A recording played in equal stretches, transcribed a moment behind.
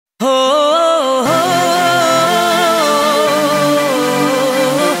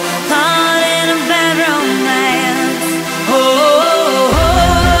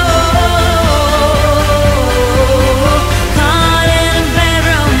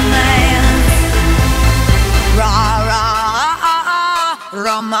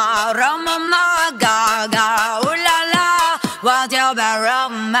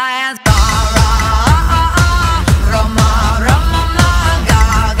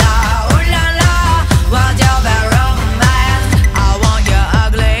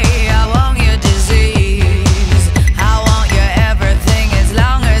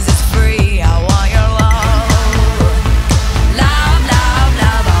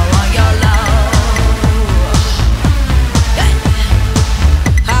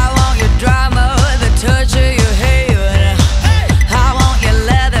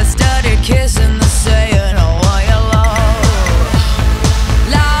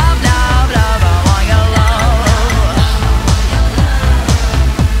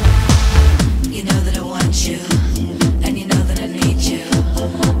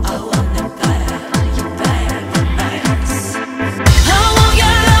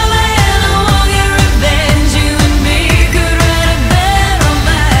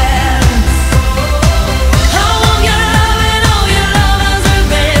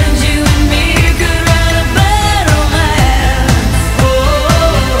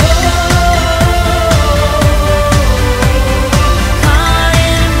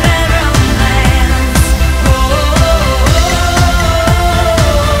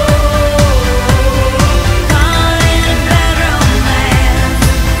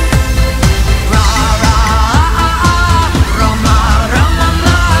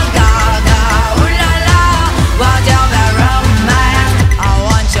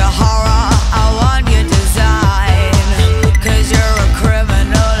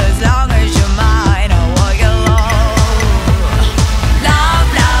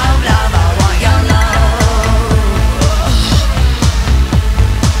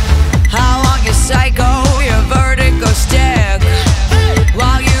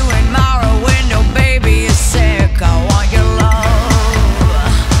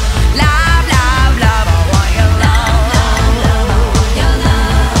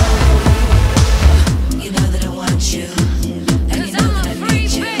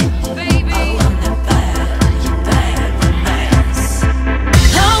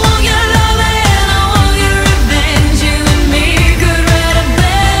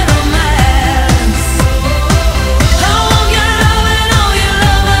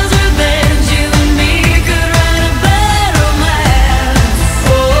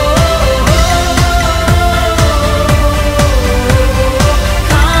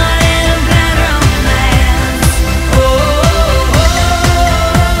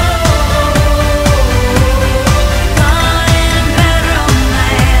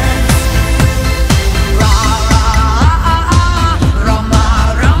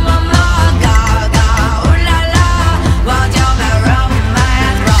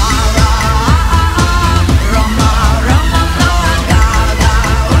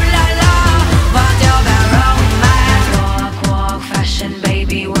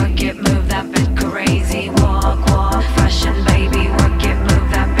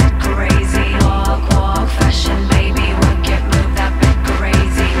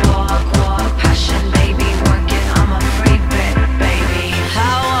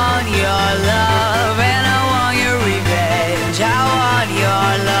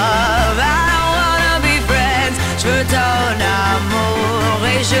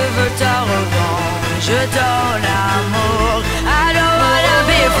je ton amour. I don't wanna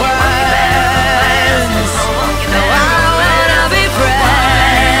be friends. No, I don't wanna be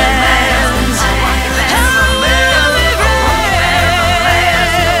friends. I don't wanna be friends.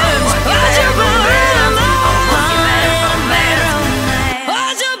 Why'd you borrow romance?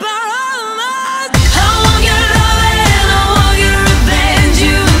 Why'd you borrow romance? I want your love and I want your revenge.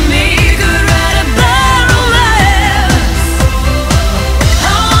 You and me could write a bad romance.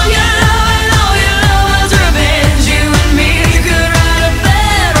 I want your love and all your love's revenge. You and me could write a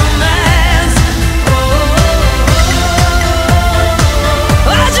bad romance.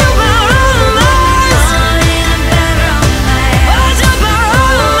 Why'd you borrow romance? Why'd you borrow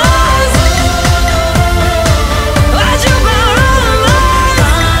romance? Why'd you borrow romance?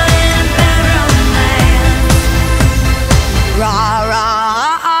 Ra ra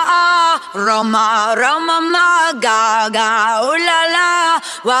Roma Roma ma ga ga ooh la la,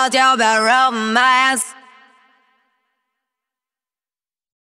 what's your bad romance?